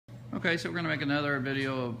Okay, so we're going to make another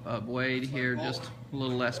video of Wade here, just a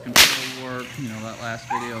little less control work. You know, that last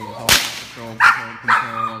video was all control.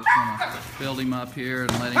 I just want to build him up here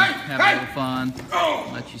and let him have a little fun,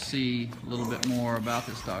 let you see a little bit more about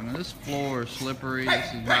this dog. Now, this floor is slippery.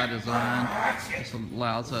 This is by design. This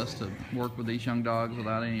allows us to work with these young dogs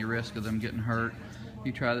without any risk of them getting hurt.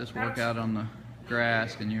 You try this workout on the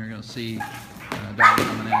grass and you're going to see a dog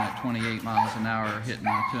coming in at 28 miles an hour hitting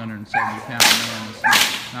a 270-pound man. It's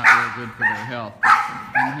not real good for their health.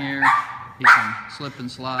 In here, he can slip and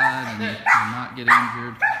slide and not get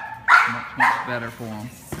injured. Much better for him.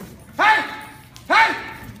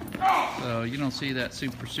 So you don't see that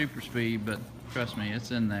super speed, but trust me,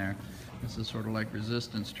 it's in there. This is sort of like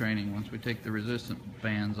resistance training. Once we take the resistance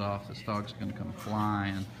bands off, this dog's going to come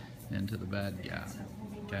flying into the bad guy.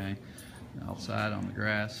 Okay? Outside on the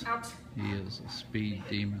grass, he is a speed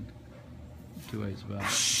demon. Two ways about it.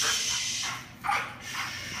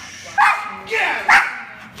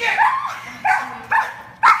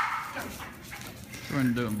 So we're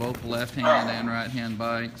going to do both left-hand and right-hand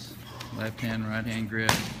bites, left-hand, right-hand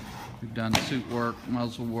grip. We've done suit work,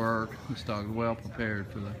 muzzle work. This dog is well prepared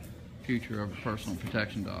for the future of a personal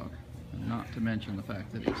protection dog. And not to mention the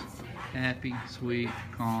fact that he's happy, sweet,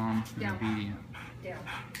 calm, and obedient.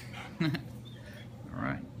 All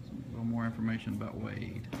right, a little more information about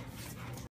Wade.